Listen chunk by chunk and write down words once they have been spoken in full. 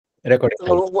recording.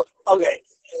 Okay.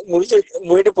 मुझे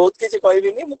बहुत किसी कोई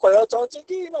भी नहीं मैं कहना चाहूँ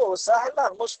कि OSA है ना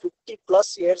almost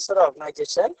 50+ years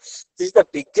organization. This is the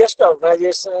biggest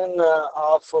organization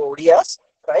of ODIAs,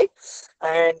 right?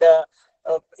 And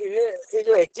in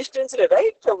your existence,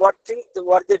 right? What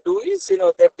they do is they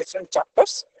have different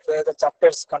chapters where the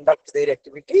chapters conduct their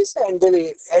activities and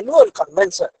the annual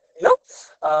convention.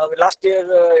 Last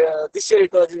year, this year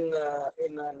it was in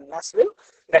Nashville.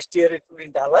 Next year it will be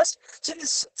in Dallas. So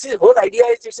this whole idea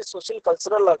is it's a social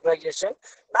cultural organization,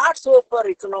 not so for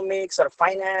economics or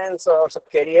finance or some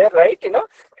career, right?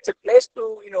 It's a place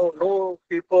to know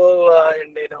people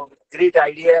and greet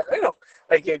idea,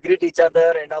 like greet each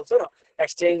other and also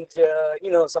exchange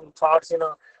some thoughts,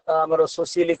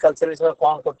 socially culturally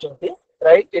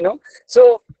right?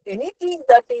 So anything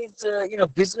that is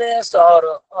business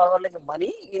or like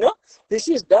money, this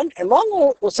is done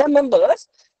among OSA members,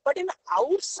 but in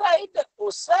outside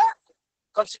OSA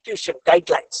constitution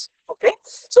guidelines. Okay,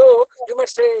 so you might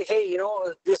say, hey,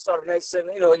 this organization,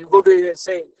 you go to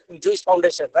say Jewish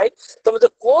Foundation, right? So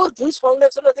the core Jewish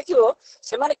Foundation, देखियो,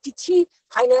 ସେମାନେ କିଛି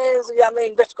finance या में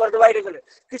invest कर दबाई रहे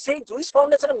कि say Jewish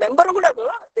Foundation member गुड़ा तो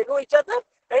they know each other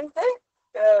and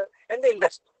they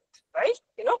invest, right?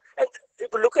 And if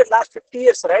you look at last 50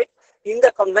 years, right? In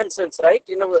the conventions, right?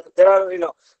 There are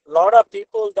lot of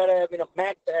people that have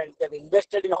met and they've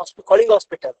invested in calling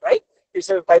hospital, right? It's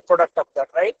a byproduct of that,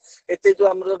 right? It is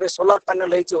the solar panel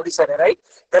Odisha, right?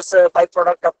 That's a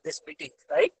byproduct of this meeting,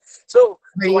 right? So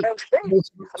what I'm saying,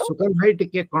 hello? Sukanta ଭାଇ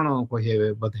ଟିକେ କଣ କହିବେ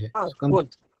ବୋଧେ? Sukanta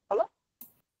Hello?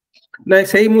 ନାଇଁ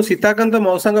ସେଇ ମୁଁ ସୀତାକାନ୍ତ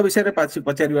ମୌସାଙ୍କ ବିଷୟରେ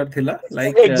ପଚାରିବାର ଥିଲା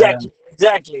like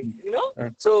exactly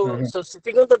so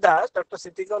Sitikanta Das, Dr.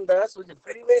 Sitikanta Das was a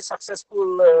very successful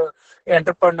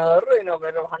entrepreneur,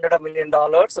 $100 million,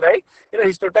 right?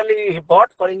 He's he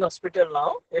bought Calling Hospital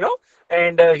now,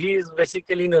 and he is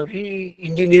basically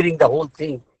re-engineering the whole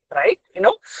thing, right?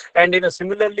 And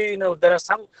similarly, there are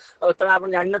some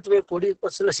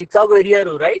Chicago area,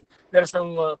 right? There are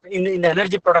some in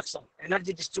energy production,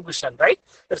 energy distribution, right?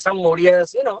 There are some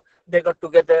ODIAs, they got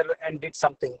together and did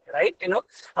something, right?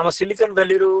 I'm a Silicon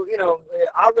Valley,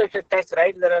 always a tech,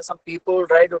 right? There are some people,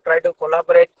 right, who try to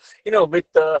collaborate,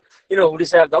 with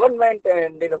Odisha government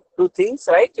and do things,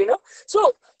 right?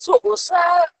 So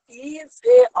OSA is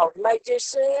a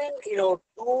organization,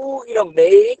 to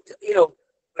make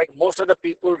like most of the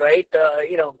people, right?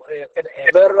 Can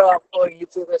ever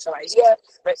if you have some idea,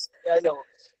 right,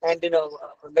 and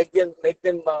make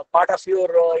them part of your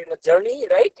journey,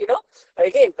 right?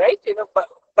 Again, right?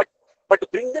 But to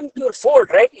bring them to your fold,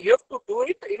 right? You have to do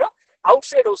it,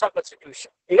 outside OSA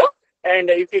constitution, and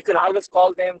if you can always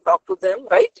call them, talk to them,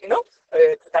 right?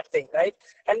 That thing, right?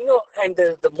 And and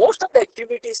the most of the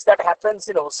activities that happens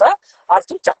in OSA are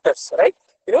through chapters, right?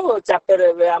 chapter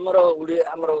ଆମର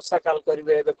ଓଷା କାଳ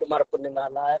କରିବେ ଏବେ କୁମାର ପୂର୍ଣ୍ଣିମା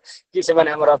ହେଲା କି ସେମାନେ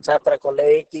ଆମର ରଥଯାତ୍ରା କଲେ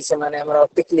କି ସେମାନେ ଆମର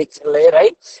ପିକନିକ କଲେ,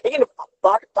 right? Again,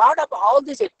 part of all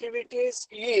these activities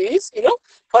is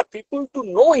for people to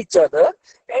know each other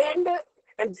and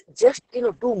just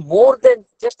do more than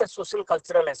just a social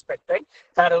cultural aspect, right?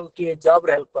 Car କିଏ job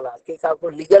ରେ help କଲା, କିଏ କାହାକୁ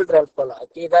legal ରେ help କଲା,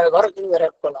 କିଏ କାହାର ଘର କିଣିବାରେ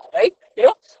help କଲା, right?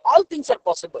 All things are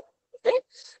possible. Okay,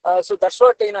 so that's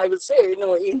what I will say.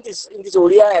 In this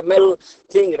ODI ML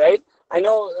thing, right? I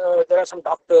know there are some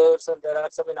doctors and there are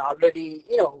some already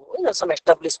some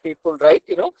established people, right?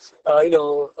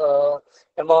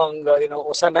 Among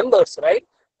OSA members, right?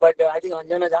 But I think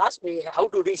Anjana has asked me how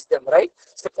to reach them, right?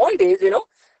 So the point is,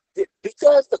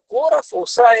 because the core of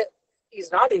OSA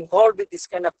is not involved with this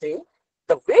kind of thing,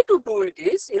 the way to do it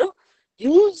is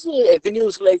use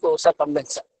avenues like OSA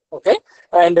convention. Okay,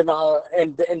 and then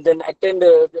attend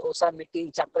the OSA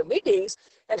meeting, chapter meetings,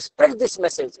 and spread this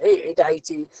message. Hey, it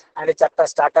Aichi and a chapter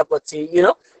startup,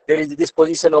 there is this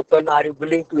position open. Are you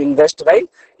willing to invest? Right?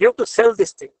 You have to sell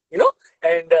this thing,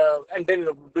 and then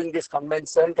doing this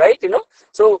convention, right?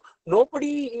 So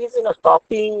nobody is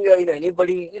stopping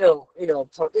anybody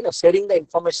sharing the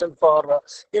information for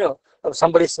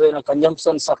somebody's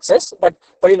consumption success, but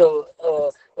the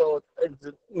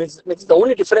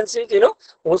only difference is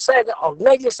OSA as an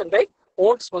organization, right,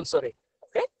 won't sponsor it.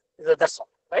 Okay, that's all,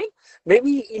 right?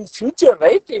 Maybe in future,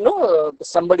 right,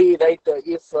 somebody, right,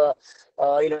 if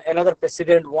another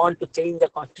president want to change the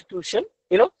constitution,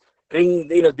 bring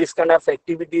this kind of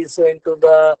activities into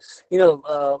the in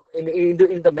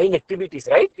the main activities,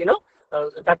 right?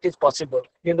 That is possible.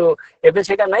 Every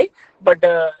night, but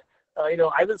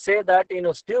I will say that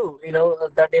still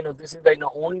that this is the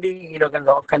only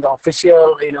kind of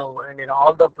official and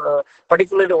all the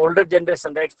particularly older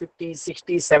generation, right? 50s,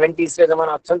 60s, 70s,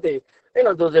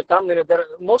 those that come,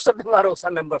 most of them are OSA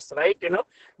members, right?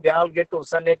 They all get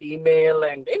OSANet email,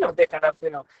 and they kind of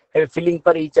have a feeling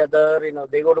for each other.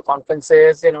 They go to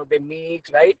conferences, they meet,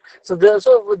 right? So there is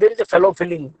a fellow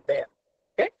feeling there.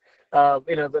 Okay,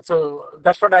 so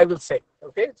that's what I will say.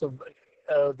 Okay,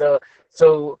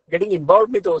 so getting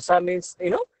involved with OSA means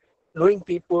knowing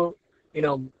people,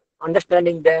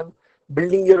 understanding them,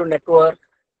 building your network,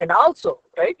 and also,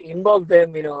 right, involve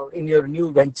them, in your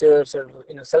new ventures, or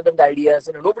sell them the ideas.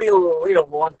 Nobody who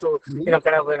want to kind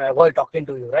of avoid talking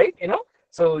to you, right?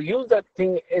 So use that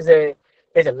thing as a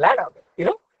ladder,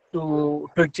 to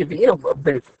achieve,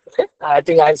 build. Okay, I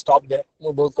think I'll stop there.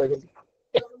 Move both quickly.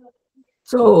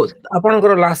 So, upon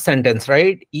last sentence,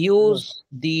 right? Use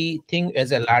the thing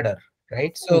as a ladder,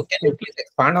 right? So, can you please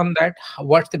expand on that?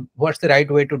 What's the right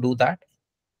way to do that?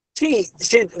 See,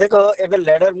 देखो एक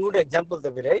ladder mood example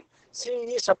देबी, right?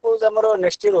 See, suppose हमारो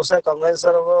next year OSA conference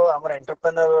हमारा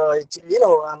entrepreneur,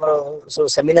 हमारा so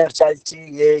seminar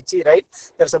चलची ये ची, right?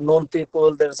 There are some known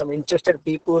people, there are some interested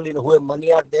people, who have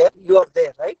money are there. You are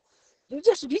there, right? You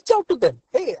just reach out to them.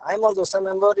 Hey, I'm also a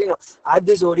member. I have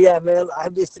this ODI ML. I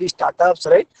have these 3 startups,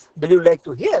 right? Will you like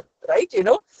to hear, right?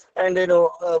 And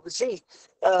see.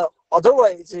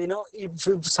 Otherwise, if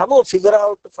you somehow figure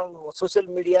out from social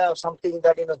media or something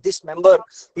that this member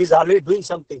is already doing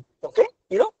something, okay?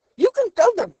 You can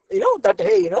tell them, that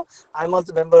hey, I'm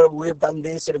also a member. We have done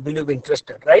this. Will you be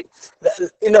interested, right?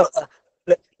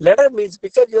 Letter means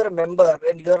because you're a member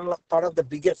and you're part of the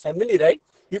bigger family, right?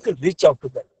 You can reach out to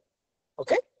them.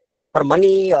 Okay, for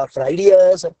money or for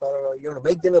ideas or for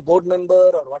make them a board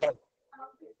member or whatever.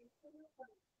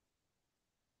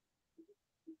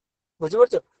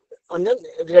 Anjan,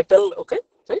 did I tell? Okay,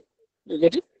 right? You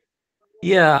get it?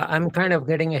 Yeah, I'm kind of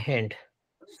getting a hint.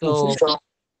 So,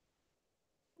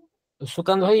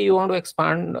 Sukant bhai, you want to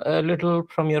expand a little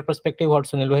from your perspective what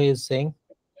Sunil bhai is saying,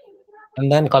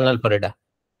 and then Colonel Parida.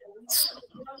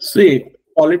 See,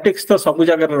 politics to sabu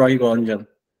jagar rahibo Anjan.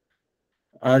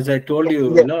 As I told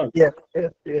you, Yes.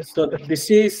 So this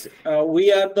is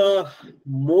we are the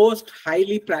most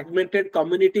highly fragmented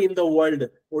community in the world.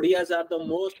 Odias are the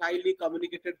most highly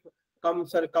community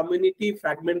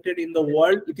fragmented in the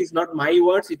world. It is not my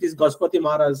words; it is Gajpati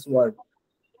Maharaj's word.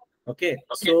 Okay.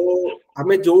 So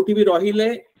ame joti bhi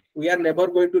rahile, we are never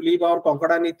going to leave our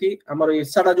konkada niti. Amar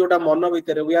isada jota monna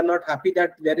vitere. We are not happy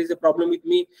that there is a problem with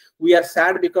me. We are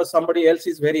sad because somebody else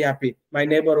is very happy. My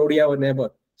neighbor, Odia or neighbor.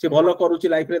 So I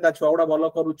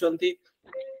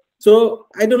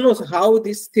don't know how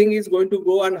this thing is going to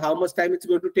go and how much time it's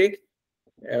going to take.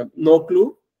 No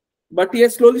clue. But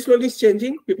yes, slowly it's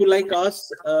changing. People like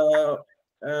us,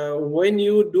 when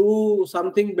you do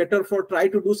something better try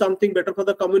to do something better for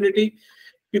the community,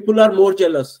 people are more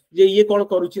jealous.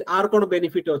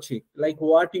 Benefit like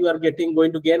what you are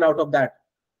going to gain out of that.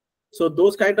 So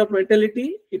those kind of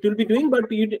mentality it will be doing, but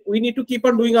we need to keep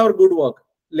on doing our good work.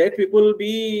 Let people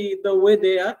be the way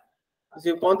they are.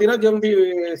 Somebody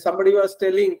was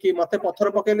telling ki mate pathar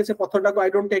pakele se pathar ta I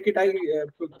don't take it, I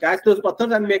catch those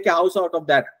pathars and make a house out of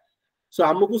that. So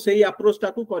amuku sei approach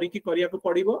ta ku kariki kariyaku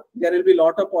padibo. There will be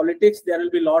lot of politics, there will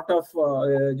be lot of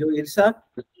irsa,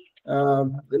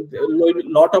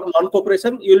 lot of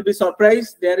non-cooperation. You will be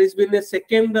surprised there has been a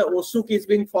second OSUK is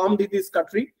being formed in this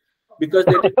country because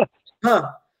they did,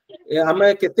 ଆମେ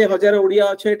କେତେ ହଜାର ଓଡିଆ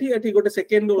ଅଛେ ଏଠି ଗୋଟେ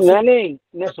second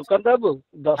ନାଇଁ ସୁକାନ୍ତ ବାବୁ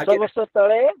 10 ବର୍ଷ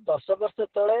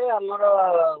ତଳେ ଆମର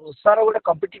ଓସାର ଗୋଟେ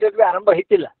କମ୍ପିଟିଟର ବି ଆରମ୍ଭ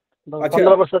ହେଇଥିଲା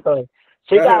 15 ବର୍ଷ ତଳେ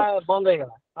ସେଇଟା ବନ୍ଦ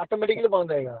ହେଇଗଲା automatically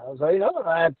ବନ୍ଦ ହେଇଗଲା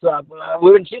so we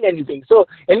haven't seen anything, so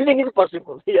anything is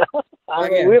possible. We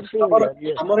have seen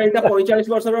ଆମର ଏଇଟା 45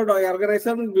 ବର୍ଷର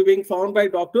organization being formed by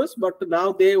doctors, but now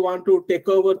they want to take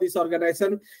over this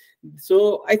organization.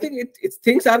 So I think it's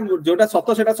things are jota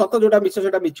sato seta sato jota micho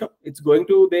seta micho. It's going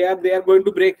to they are going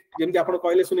to break jemti apna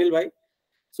koile Sunil bhai.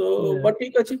 So but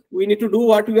we need to do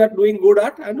what we are doing good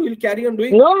at and we will carry on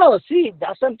doing. No, see,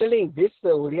 that's what I'm telling. This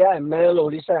Odisha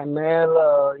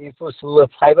ML, if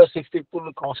 5 or 6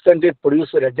 people constantly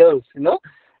produce results,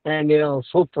 and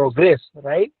show progress,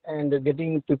 right? And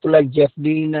getting people like Jeff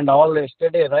Dean and all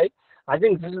yesterday, right? I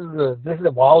think this is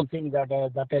a wow thing that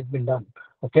has been done.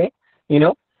 Okay,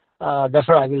 that's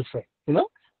what I will say.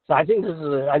 So I think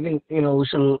we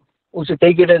should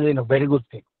take it as a very good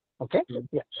thing. Okay,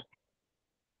 yeah.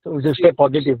 So we should stay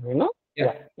positive.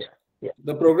 Yeah.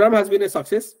 The program has been a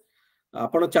success.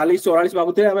 आपण 40-44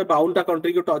 भागुते हमें 52टा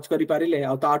country को touch करि पारिले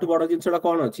आ ताठु बड़ जिंसटा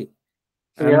कोन अछि.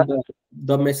 And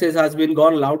the message has been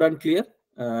gone loud and clear,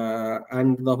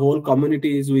 and the whole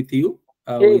community is with you.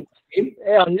 Hey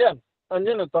Anjan,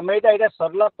 अंजन तुम यहाँ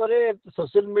सरला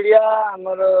social media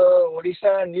आमर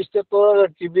Odisha news paper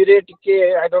TV रे टिके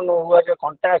I don't know who are your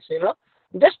contacts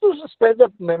just to spread the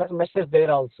message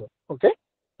there also, okay,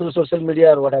 through social media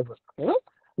or whatever,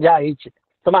 yeah, each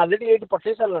तुम already it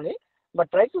पठे सारलनी, but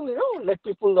try to let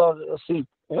people see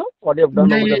what you have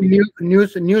done over the video.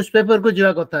 Newspaper को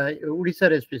जिवा कथा है ओडिसा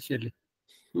रे specially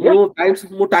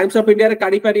मु times of India रे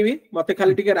काढी परिबी मते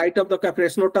खाली टिके राइट अप दका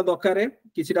प्रेस नोट ता दरकार है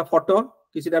किछिटा फोटो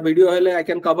किछिटा वीडियो हेले आई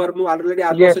कैन कवर मु ऑलरेडी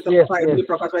आलो से तो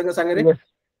प्रकाश भाई संगे रे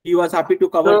he was happy to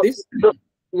cover this.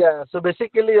 Yeah, so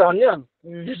basically Anjan,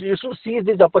 you should seize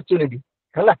this opportunity,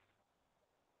 हैला.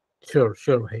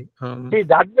 Sure bhai. See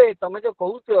that way तमे जो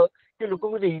कहउछ कि लोक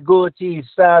को ईगो अछि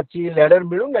ईर्ष्या अछि लीडर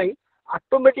मिलु नहीं,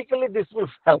 ऑटोमेटिकली दिस विल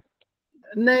हेल्प.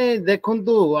 नहीं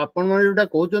देखंतु आपण माने जोटा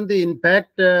कहउचंती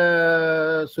इनफैक्ट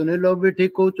सुनील भी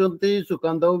ठीक कहउचंती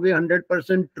सुकांत भी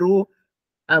 100% ट्रू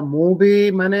आ मु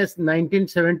भी माने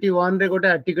 1971 रे गोटे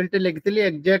आर्टिकल टे लिखितली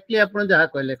एग्जैक्टली आपण जहा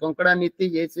कहले कंकड़ा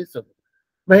नीति ये से सब.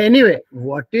 But anyway,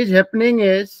 what is happening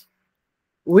is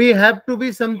we have to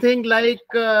be something like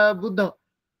Buddha.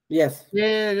 Yes.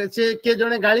 से के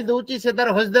जने गाली दउची से तार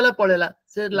हस देला पळेला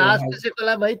से लास्ट से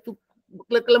कहला भाई तू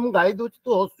कहला मु गाली दउची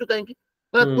तू हसछु काहे की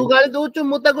तू गाली दउछु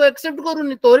मु ताको एक्सेप्ट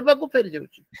करूनी तोरी पाको फेर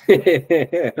जाउची.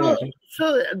 So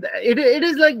it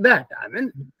is like that. I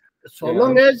mean, so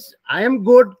long as I am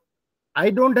good,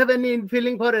 I don't have any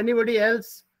feeling for anybody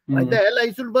else. Why the hell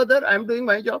I should bother? I am doing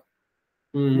my job.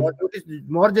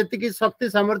 More जति की शक्ति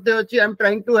सामर्थ्य अछि, I am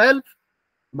trying to help.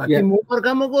 बाकी मु पर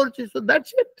काम करछि. So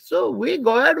that's it. So we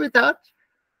go ahead with that.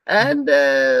 And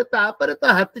तापर तो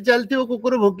हाथी चलती हो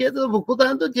कुकुर भूके तो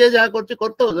भूकुता तो जे जा करछि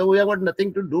करतो. We have got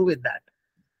nothing to do with that.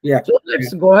 Yeah. So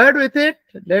let's go ahead with it.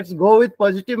 Let's go with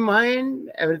positive mind.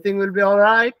 Everything will be all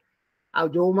right. आ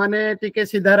जो माने टिके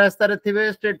सीधा रास्ता रे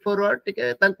थिबे स्ट्रेट फॉरवर्ड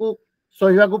टिके तांकू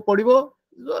सोहिबा को पड़िबो.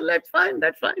 So let's fine.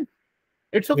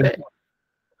 It's okay.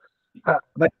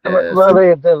 But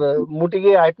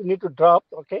Mutigi, I need to drop.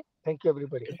 Okay, thank you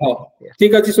everybody.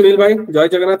 ठीक अछि सुनील भाई, जय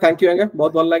जगन्नाथ. थैंक यू आंगा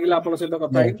बहुत भल लागिला आपन सहित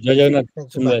कथा है. जय जगन्नाथ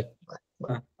सुंदर.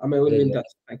 हमें will be in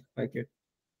touch. Thank you.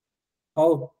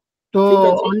 How So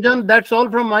Anjan, that's all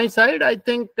from my side. I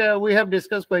think we have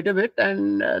discussed quite a bit,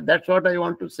 and that's what I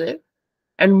want to say.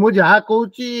 And मुझे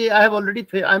Kochi I have already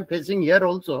I'm facing here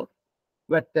also,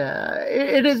 but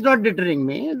it is not deterring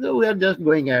me. So we are just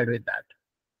going ahead with that.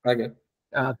 Okay.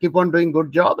 Keep on doing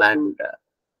good job, and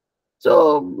so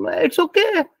it's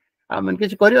okay. आमन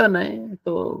किसी करियो नहीं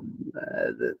तो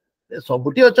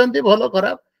सबुटी अचंती भलो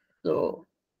खराब. So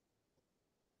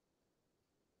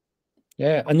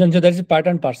yeah, Anjan, so that's a part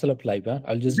and parcel of life.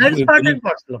 I'll just that's part and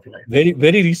parcel of life.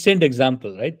 Very recent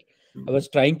example, right? I was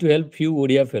trying to help few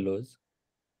Odia fellows.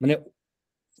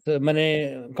 माने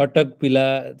कटक पिला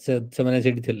से माने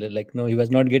सेठी थिले, like no, he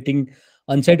was not getting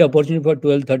on-site opportunity for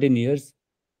 12-13 years.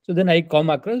 So then I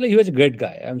come across, like he was a great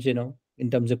guy, I'm saying,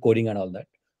 in terms of coding and all that.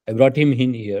 I brought him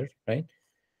in here, right?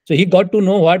 So he got to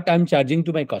know what I'm charging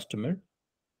to my customer,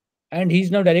 and he's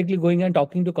now directly going and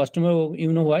talking to customer.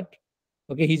 You know what?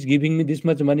 Okay, he's giving me this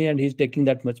much money and he's taking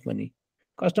that much money.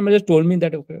 Customer just told me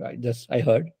that, okay, I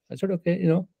heard. I said,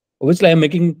 okay, obviously I'm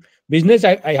making business.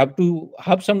 I have to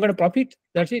have some kind of profit.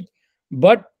 That's it.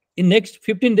 But in next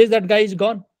 15 days, that guy is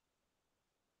gone.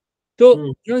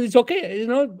 So, it's okay.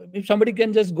 If somebody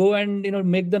can just go and,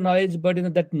 make the noise, but,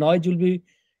 that noise will be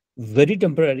very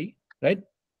temporary, right?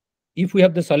 If we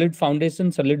have the solid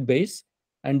foundation, solid base,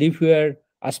 and if we are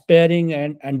aspiring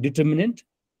and determined,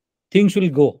 things will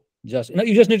go.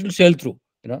 You just need to sail through.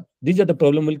 These are the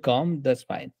problem will come. That's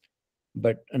fine.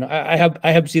 But I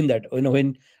have seen that.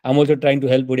 When I'm also trying to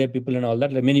help Odia people and all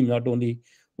that. Like many, not only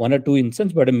one or two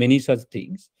instances, but many such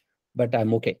things. But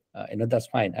I'm okay. That's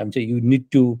fine. I'm saying you need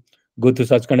to go through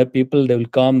such kind of people. They will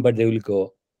come, but they will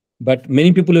go. But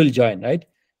many people will join, right?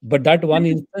 But that one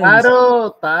is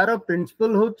Taro principle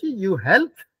hochi, you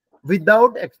help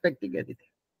without expecting anything.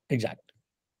 Exactly.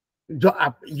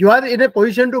 You are in a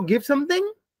position to give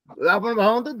something. Yeah.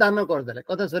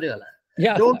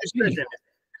 Don't expect it.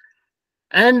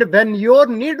 And when your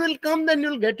need will come, then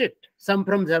you'll get it some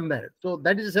from somewhere. So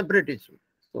that is a separate issue.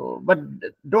 So, but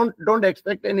don't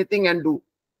expect anything and do.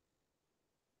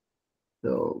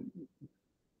 So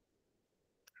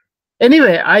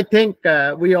anyway, I think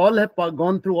we all have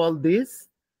gone through all this.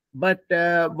 But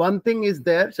one thing is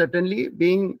there, certainly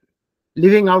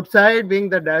living outside, being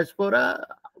the diaspora,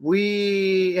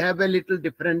 we have a little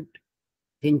different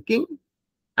thinking.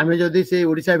 आमे जदि से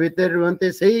ओडिसा भीतर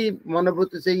रहते सही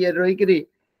मनोवृत्ति से ये रही करी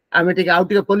आमे ठीक आउट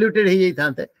के पोल्यूटेड हे जाई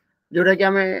थाते जोटा कि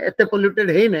आमे एते पोल्यूटेड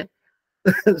हे ने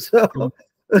so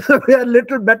we are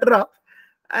little better off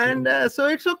and so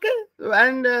it's okay.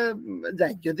 And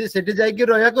jodi seti jaiki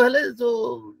roya ko hele so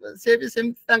se bi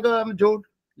sem tango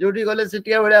jodi gale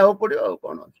setia bhaliya ho podiyo au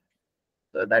kon ଅଛି,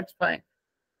 so that's fine.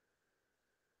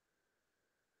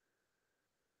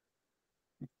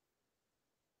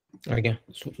 ଆଜ୍ଞା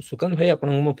ସୁକାନ୍ତ ଭାଇ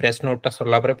ଆପଣଙ୍କୁ ମୁଁ press ନୋଟଟା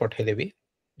ସରିଲା ପରେ ପଠେଇଦେବି।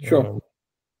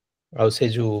 ଆଉ ସେ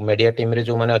ଯୋଉ ମିଡିଆ ଟିମରେ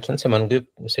ଯୋଉମାନେ ଅଛନ୍ତି ସେମାନଙ୍କୁ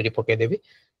ବି ସେଠି ପକେଇଦେବି,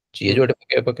 ଯିଏ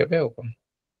ଯୋଉଠି ପକେଇବେ ଆଉ କଣ।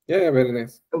 very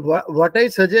nice. What I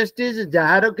suggest is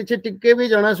ଯାହାର କିଛି ଟିକେ ବି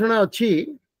ଜଣାଶୁଣା ଅଛି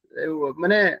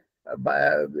ମାନେ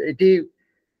ଏଠି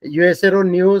ୟୁଏସଏ ର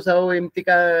ନ୍ୟୁଜ ଆଉ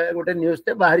ଏମିତିକା ଗୋଟେ ନ୍ୟୁଜ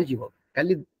ଟେ ବାହାରି ଯିବ,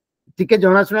 ଖାଲି ଟିକେ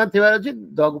ଜଣାଶୁଣା ଥିବାର ଅଛି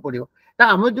ଦବାକୁ ପଡିବ। ତା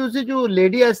ଆମ ଯୋଉ ସେ ଯୋଉ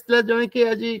ଲେଡି ଆସିଥିଲା ଜଣେ କି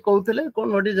ଆଜି କହୁଥିଲେ କଣ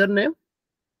what is her name?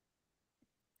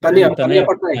 Tania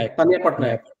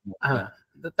Patnaik।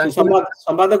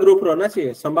 ସମ୍ବାଦ ଗ୍ରୁପ ର ନା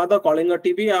ସିଏ, ସମ୍ବାଦ, କଳିଙ୍ଗ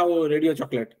ଟିଭି ଆଉ radio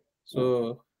chocolate.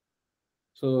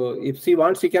 So if she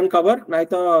wants she can cover। ନାଇଁ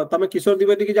ତ ତମେ କିଶୋର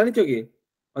ଦ୍ୱିବେଦୀ କି ଜାଣିଛ କି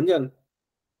ଅଞ୍ଜନ?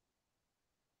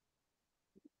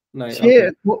 ନାଇଁ, she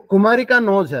Kumarika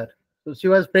knows her, so she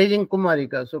was praising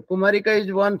Kumarika, so Kumarika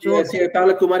is one source।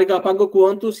 ତାହେଲେ କୁମାରିକା ଅପାଙ୍କୁ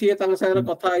କୁହନ୍ତୁ ସିଏ ତାଙ୍କ ସାଙ୍ଗରେ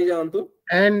କଥା ହେଇଯାଆନ୍ତୁ।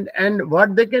 And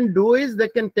what they can do is they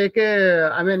can take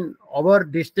I mean over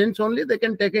distance only they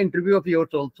can take an interview of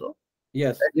yours also,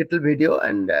 yes, a little video,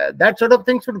 and that sort of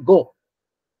thing should go,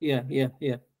 yeah,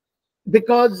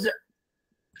 because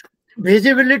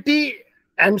visibility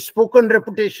and spoken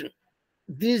reputation,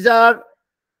 these are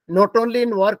not only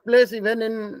in workplace, even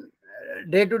in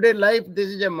day-to-day life, this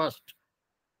is a must.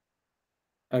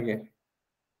 okay,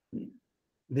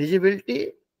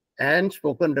 Visibility and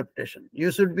spoken reputation, you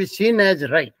should be seen as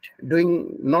right doing,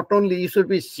 not only you should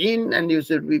be seen and you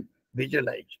should be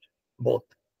visualized, both.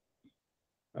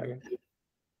 okay।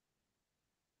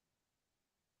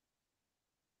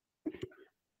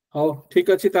 ହଉ ଠିକ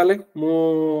ଅଛି ତାହେଲେ ମୁଁ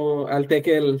I'll take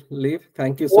a leave।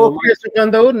 Thank you so much। Okay,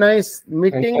 Sukandhu, nice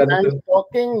meeting, nice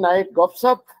talking, nice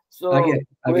gossip, so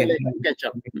we'll catch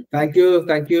up। thank you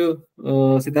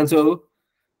ସିଦ୍ଧାଂଶୁ ବାବୁ।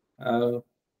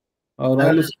 ଆଉ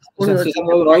ରହିଲୁ ସୁଶାନ୍ତ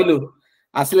ବାବୁ, ରହିଲୁ,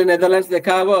 ଆସିଲେ Netherlands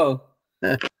ଦେଖା ହବ।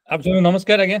 Absolutely,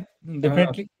 namaskar again,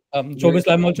 definitely। Shobis,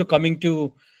 I'm also coming to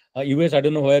US। I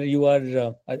don't know where you are।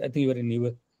 I think you are in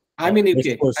US। I'm in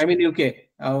UK।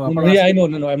 Yeah, I know,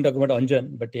 no, I'm talking about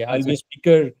Anjan, but yeah, I'll be a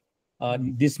speaker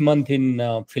this month in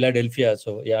Philadelphia.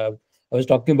 So yeah, I was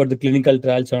talking about the clinical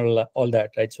trials and all that,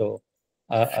 right? So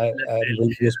I will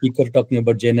be a speaker talking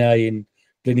about GenAI in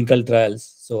clinical trials.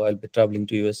 So I'll be traveling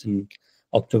to US in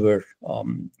October,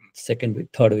 second week,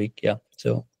 third week, yeah.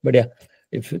 So, but yeah,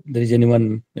 if there is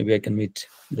anyone, maybe I can meet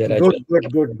there as well.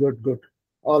 Good,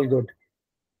 all good।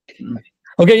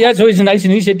 Okay, yeah, so it's a nice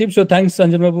initiative. So thanks,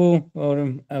 Anjan Babu,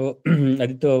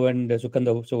 Aditya and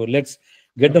Sukanda. So let's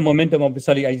get the momentum of.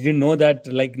 Sorry, I didn't know that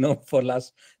for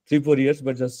last 3-4 years,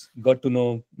 but just got to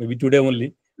know maybe today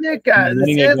only. When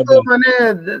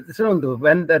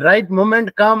the right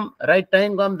moment come, right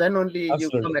time come, then only you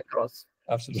come across.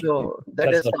 Absolutely. So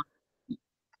that is fun.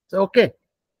 So okay,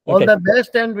 all the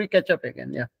best, and we catch up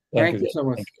again. Yeah. Thank you so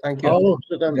much। Thank you।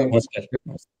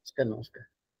 Namaskar।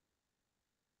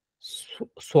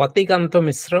 ସ୍ୱାତିକାନ୍ତ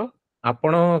Mishra,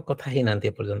 ଆପଣ କଥା ହେଇନାହାନ୍ତି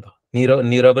ଏପର୍ଯ୍ୟନ୍ତ,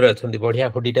 ନୀରବରେ ଅଛନ୍ତି, ବଢିଆ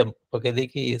ହୁଡିଟା ପକେଇ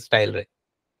ଦେଇକି ଷ୍ଟାଇଲରେ।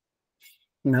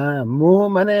 ନା ମୁଁ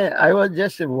ମାନେ I was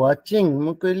just watching,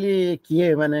 ମୁଁ କହିଲି କିଏ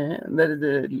ମାନେ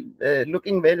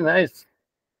looking very nice।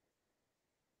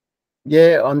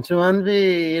 Yeah, Anshuman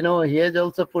bhi, he has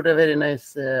also put a very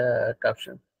nice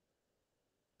caption।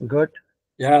 Good।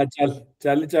 Yeah,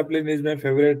 Charlie Chaplin is my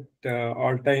favorite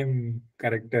all-time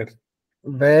character।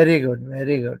 Very good।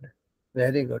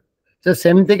 So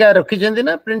ସେମିତିକା ରଖିଛନ୍ତି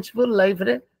ନା principle life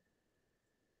ରେ?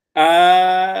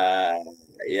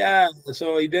 Yeah,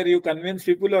 so either you convince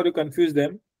people or you confuse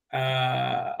them।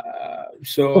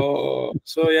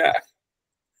 So yeah।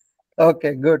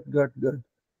 Okay, good।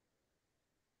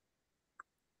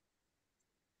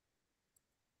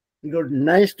 Good,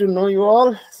 nice to know you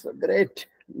all। So great,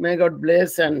 may God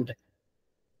bless and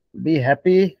be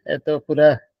happy। eto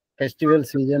pura festival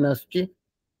season aସୁଛି,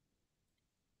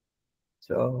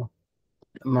 so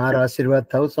ମାର ଆଶୀର୍ବାଦ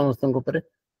ଥାଉ ସମସ୍ତଙ୍କ ଉପରେ।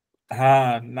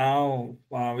 Now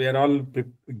we are all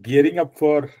gearing up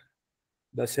for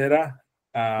Dussehra,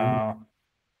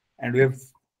 and we have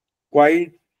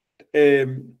quite a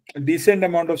decent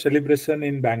amount of celebration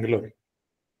in Bangalore।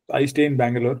 I stay in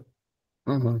Bangalore।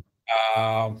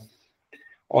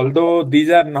 Although these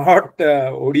are not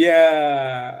Odia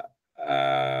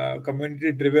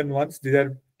community driven ones, these are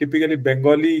typically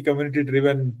Bengali community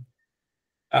driven।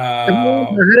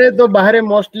 ବାହାରେ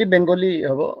mostly Bengali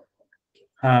ହବ।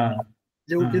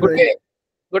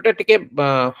 ଗୋଟେ ଟିକେ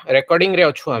recording ରେ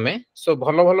ଅଛୁ ଆମେ, show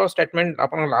ଭଲ statement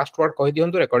ଆପଣ last ward କହି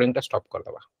ଦିଅନ୍ତୁ, ରେକର୍ଡିଂ ଟା ଷ୍ଟପ୍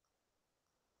କରିଦେବା।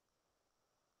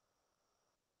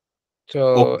 So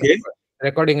Okay.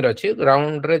 recording रे अछि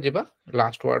राउंड रे जिबा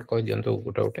लास्ट वर्ड कहि दियंतु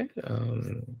गुटे गुटे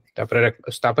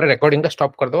तापरे recording का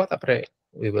stop कर दवा तापरे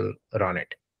we will run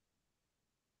it.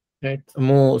 Right,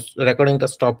 मु recording का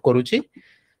stop करूची,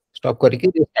 stop करके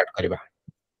start करिबा.